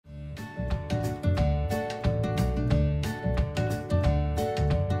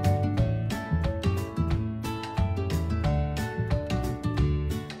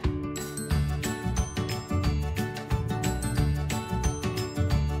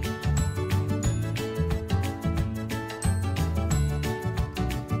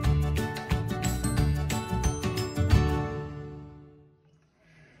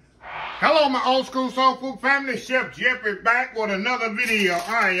Hello, my old school soul food family. Chef Jeff is back with another video.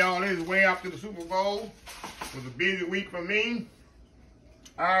 All right, y'all, this is way after the Super Bowl. It was a busy week for me.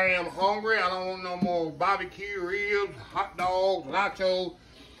 I am hungry. I don't want no more barbecue ribs, hot dogs, nachos.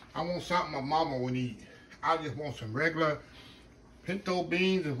 I want something my mama would eat. I just want some regular pinto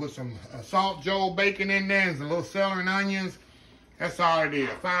beans with some salt jowl bacon in there and some little celery and onions. That's all it is.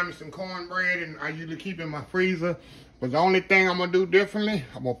 Find me some cornbread, and I usually keep it in my freezer. But the only thing I'm gonna do differently,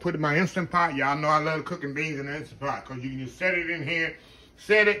 I'm gonna put it in my Instant Pot. Y'all know I love cooking beans in the Instant Pot because you can just set it in here,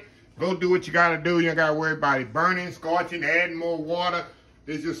 set it, go do what you gotta do. You don't gotta worry about it burning, scorching, adding more water.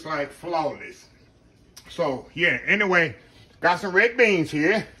 It's just like flawless. So yeah, anyway, got some red beans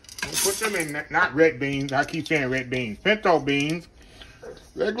here. I'll put them in, not red beans, I keep saying red beans, pinto beans.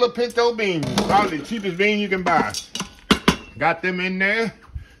 Regular pinto beans, probably the cheapest bean you can buy. Got them in there.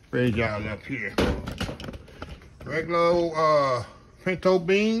 Raise y'all up here. Regular pinto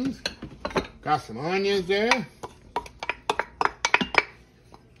beans. Got some onions there.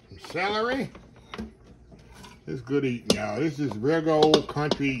 Some celery. This is good eating, y'all. This is regular old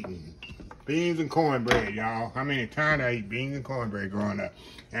country eating. Beans and cornbread, y'all. How many times I ate beans and cornbread growing up?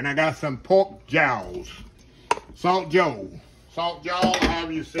 And I got some pork jowls. Salt jowl. Salt jowl,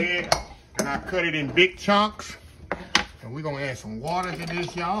 however you say it. And I cut it in big chunks. And we're gonna add some water to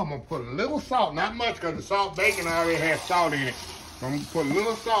this, y'all. I'm gonna put a little salt, not much, because the salt bacon already has salt in it. So I'm gonna put a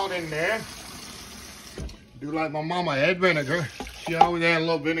little salt in there. Do like my mama had vinegar. She always had a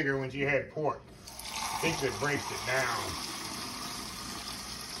little vinegar when she had pork. I think that breaks it down.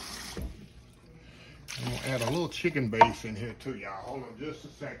 I'm gonna add a little chicken base in here too, y'all. Hold on just a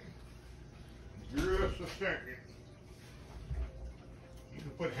second. Just a second. You can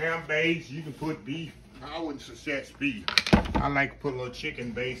put ham base, you can put beef. I wouldn't suggest beef. I like to put a little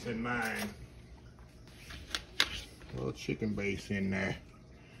chicken base in mine. A little chicken base in there.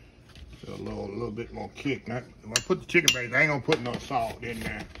 So a little bit more kick. Not, when I put the chicken base, I ain't gonna put no salt in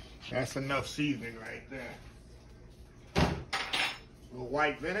there. That's enough seasoning right there. A little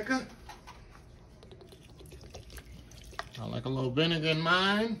white vinegar. I like a little vinegar in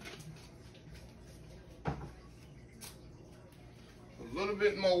mine. A little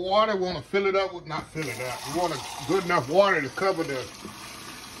bit more water. We want to fill it up with, not fill it up. We want a good enough water to cover the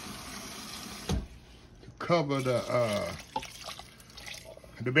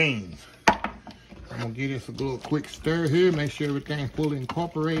beans. I'm gonna give this a little quick stir here. Make sure everything's fully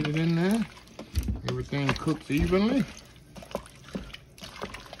incorporated in there. Everything cooks evenly.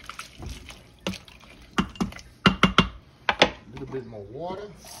 A little bit more water.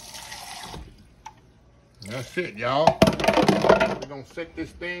 That's it, y'all. We're gonna set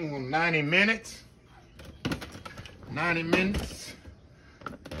this thing on 90 minutes. 90 minutes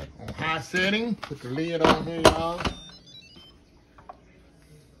on high setting. Put the lid on here, y'all.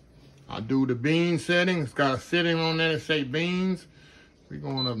 I'll do the bean setting. It's got a setting on there that say beans. We're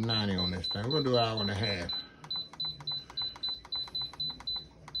going up 90 on this thing. We're gonna do an hour and a half.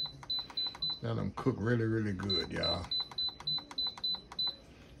 Let them cook really, really good, y'all.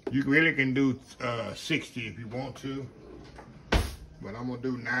 You really can do 60 if you want to, but I'm gonna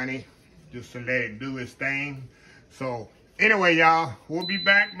do 90 just to let it do its thing. So anyway, y'all, we'll be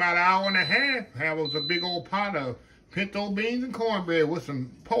back about an hour and a half. Have us a big old pot of pinto beans and cornbread with some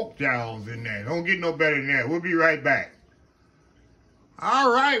pork jowls in there. Don't get no better than that. We'll be right back.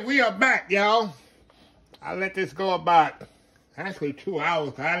 All right, we are back, y'all. I let this go about actually 2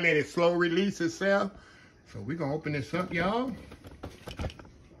 hours. I let it slow release itself. So we're gonna open this up, y'all.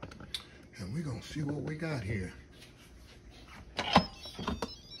 And we're gonna see what we got here.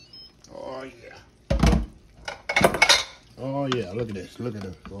 Oh yeah. Oh yeah, look at this, look at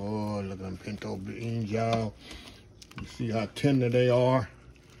this. Oh, look at them pinto beans, y'all. You see how tender they are?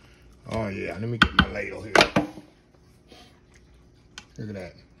 Oh yeah, let me get my ladle here. Look at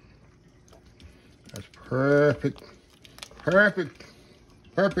that. That's perfect.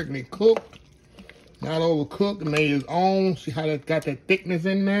 Perfectly cooked. Not overcooked, made its own. See how that's got that thickness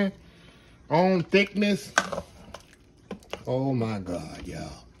in there? Own thickness. Oh my God,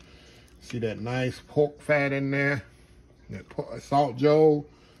 y'all. See that nice pork fat in there? That salt jowl.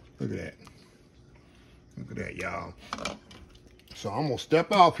 Look at that. Look at that, y'all. So I'm gonna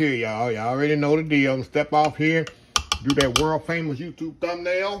step off here, y'all. Y'all already know the deal. I'm gonna step off here, do that world famous YouTube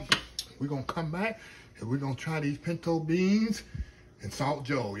thumbnail. We're gonna come back and we're gonna try these pinto beans and salt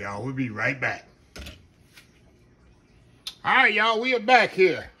jowl, y'all. We'll be right back. All right, y'all, we are back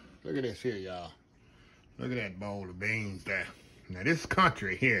here. Look at this here, y'all. Look at that bowl of beans there. Now, this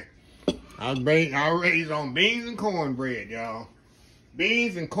country here. I was raised on beans and cornbread, y'all.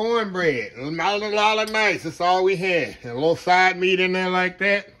 Beans and cornbread. Not a lot of nice. That's all we had. And a little side meat in there like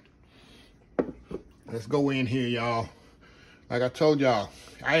that. Let's go in here, y'all. Like I told y'all,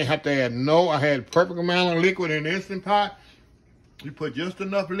 I ain't have to add I had perfect amount of liquid in the Instant Pot. You put just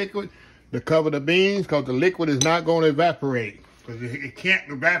enough liquid to cover the beans because the liquid is not going to evaporate. Because it can't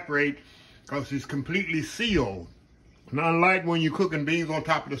evaporate because it's completely sealed. Not like when you're cooking beans on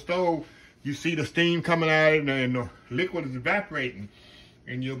top of the stove, you see the steam coming out and the liquid is evaporating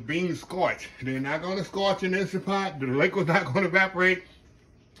and your beans scorch. They're not going to scorch in the Instant Pot. The liquid's not going to evaporate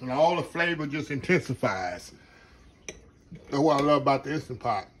and all the flavor just intensifies. That's what I love about the Instant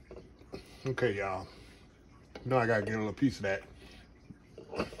Pot. Okay, y'all. Now I gotta get a little piece of that.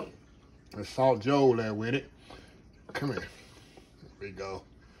 The salt jowl there with it. Come here. There we go.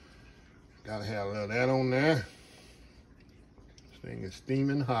 Gotta have a little of that on there. This thing is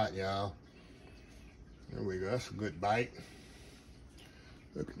steaming hot, y'all. There we go. That's a good bite.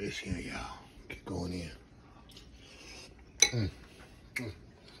 Look at this here, y'all. Keep going in.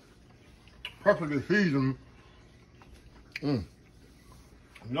 Perfectly seasoned.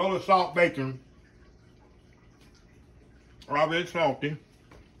 No salt bacon. Already salty.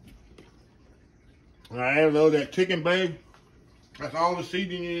 And I add a little of that chicken bake. That's all the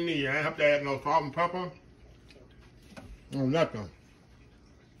seasoning you need. I don't have to add no salt and pepper. No nothing.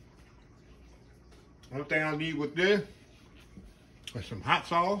 Only thing I need with this is some hot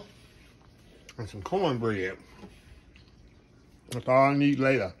sauce and some cornbread. That's all I need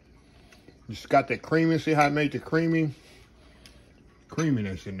later. Just got that creamy. See how I made the creaminess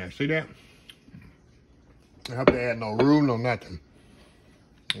in there. See that? I don't have to add no roux, no nothing.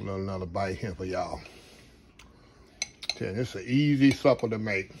 A little another bite here for y'all. This is an easy supper to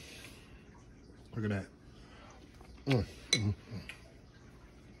make. Look at that.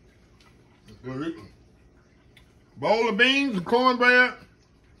 Good. Bowl of beans and cornbread.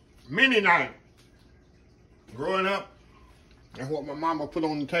 Mini night. Growing up, that's what my mama put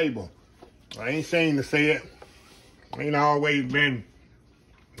on the table. I ain't saying to say it. Ain't always been,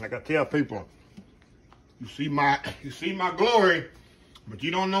 like I tell people, you see my glory, but you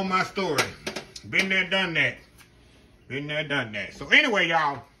don't know my story. Been there, done that. Been there, done that. So anyway,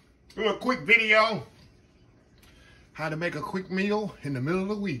 y'all, do a quick video. How to make a quick meal in the middle of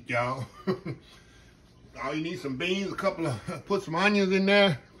the week, y'all. All you need some beans, put some onions in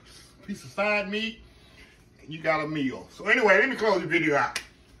there, piece of side meat, and you got a meal. So anyway, let me close the video out.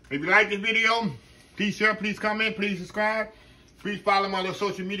 If you like this video, please share, please comment, please subscribe. Please follow my other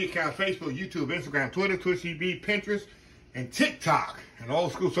social media accounts, Facebook, YouTube, Instagram, Twitter, Twitch TV, Pinterest, and TikTok. And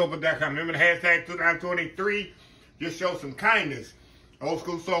oldschoolsoulfood.com. Remember the hashtag 2023. Just show some kindness. Old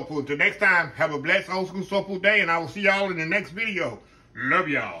School Soul Food. Till next time, have a blessed Old School Soul Food day, and I will see y'all in the next video. Love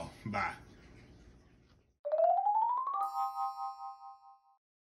y'all. Bye.